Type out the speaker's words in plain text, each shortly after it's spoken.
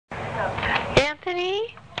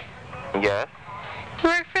Anthony? Yes. You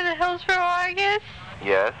work for the Hillsboro Argus?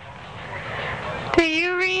 Yes. Do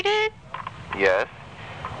you read it? Yes.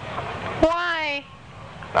 Why?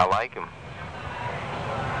 I like him.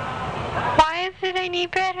 Why is it any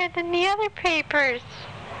better than the other papers?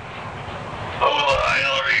 Who the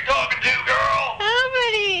hell are you talking to, girl?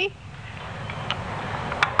 Nobody.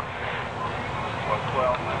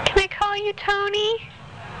 Can I call you Tony?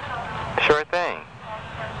 Sure thing.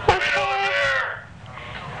 Okay.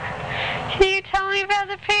 Can you tell me about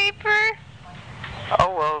the paper?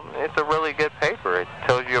 Oh, well, it's a really good paper. It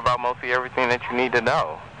tells you about mostly everything that you need to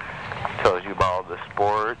know. It tells you about all the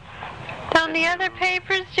sports. Don't the other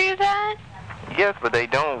papers do that? Yes, but they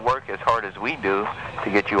don't work as hard as we do to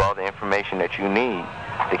get you all the information that you need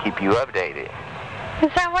to keep you updated.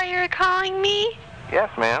 Is that why you're calling me? Yes,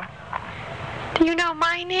 ma'am. Do you know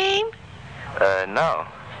my name? No.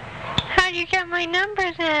 How'd you get my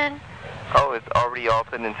number then? Oh, it's already all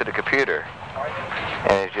put into the computer.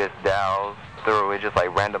 And it just dials through. It just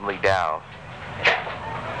like randomly dials.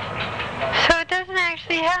 So it doesn't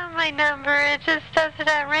actually have my number, it just does it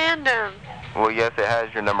at random. Well, yes, it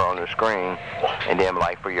has your number on the screen. And then,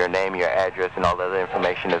 like, for your name, your address, and all the other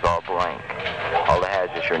information is all blank. All it has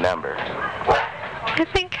is your number. I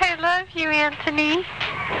think I love you, Anthony.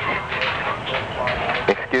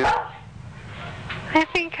 Excuse me? I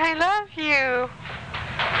think I love you.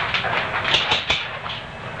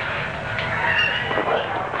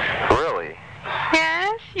 Really?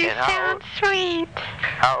 Yes, you And sound sweet.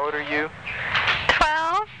 How old are you?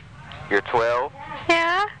 12? You're 12?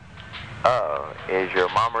 Yeah? Is your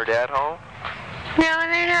mom or dad home? No,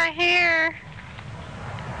 they're not here.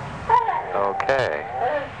 Okay.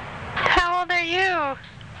 How old are you?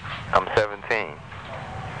 I'm 17.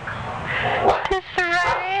 Just the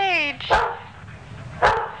right age.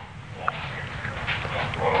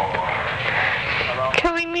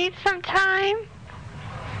 Can we meet sometime?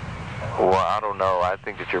 Well, I don't know. I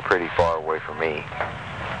think that you're pretty far away from me.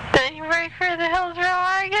 Don't you work for the Hillsboro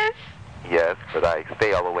Argus? Yes, but I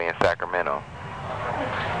stay all the way in Sacramento.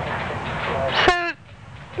 So,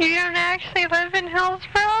 you don't actually live in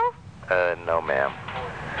Hillsboro? No, ma'am.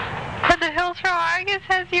 But the Hillsboro Argus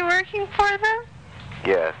has you working for them?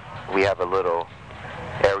 Yes, we have a little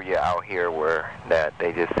area out here where that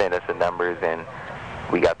they just send us the numbers and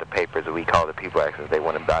we got the papers and we call the people asking if they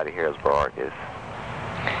want to buy the Hillsboro Argus.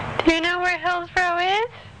 Do you know where Hillsboro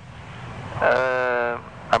is?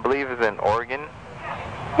 I believe it's in Oregon.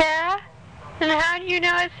 Yeah? And how do you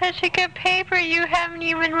know it's such a good paper you haven't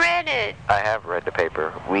even read it? I have read the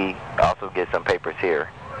paper. We also get some papers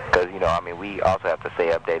here. Because, you know, I mean, we also have to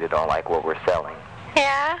stay updated on, like, what we're selling.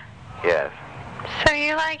 Yeah? Yes. So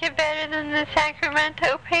you like it better than the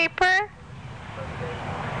Sacramento paper?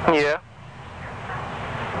 Yeah.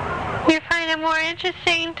 You find it more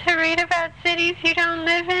interesting to read about cities you don't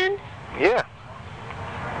live in? Yeah.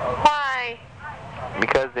 Why?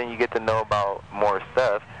 Because then you get to know about more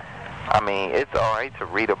stuff. I mean, it's all right to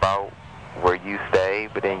read about where you stay,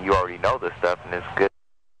 but then you already know the stuff, and it's good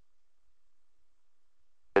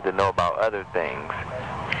to know about other things.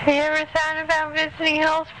 Have you ever thought about visiting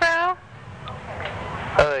Hillsboro?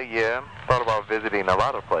 Yeah. Thought about visiting a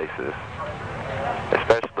lot of places,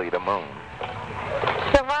 especially the moon.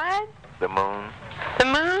 The what? The moon. The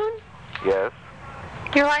moon? Yes.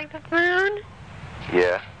 You like the moon?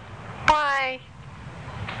 Yeah. Why?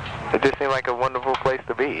 It just seemed like a wonderful place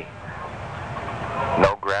to be.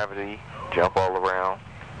 No gravity, jump all around.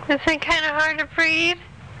 Is it kind of hard to breathe?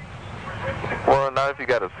 Well, not if you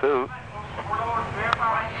got a suit.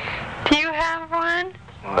 Do you have one?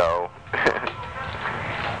 No.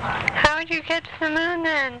 How would you get to the moon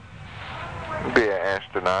then? Be an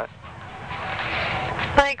astronaut.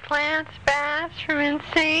 Like Lance Bass from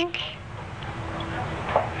NSYNC?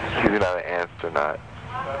 He's not an astronaut.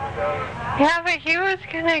 Yeah, but he was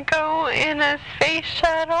gonna go in a space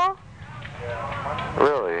shuttle.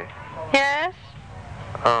 Really? Yes?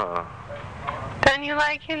 Don't you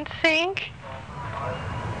like NSYNC?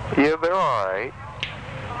 Yeah, they're alright.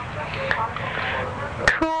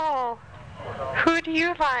 Cool. Who do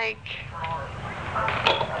you like?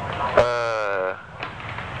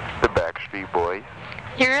 The Backstreet Boys.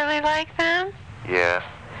 You really like them? Yeah.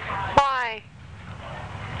 Why?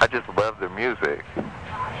 I just love their music.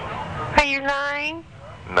 Are you lying?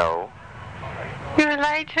 No. You were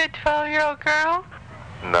lied to a 12-year-old girl?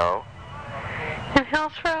 No. In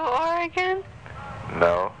Hillsboro, Oregon?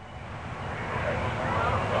 No.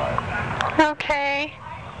 Okay.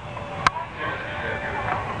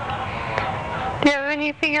 Do you have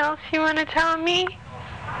anything else you want to tell me?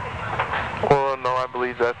 Well, no, I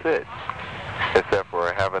believe that's it. Except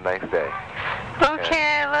for have a nice day.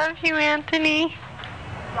 love you, Anthony.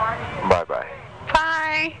 Bye-bye.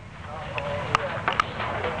 Bye.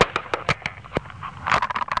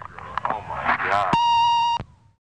 Oh, my God.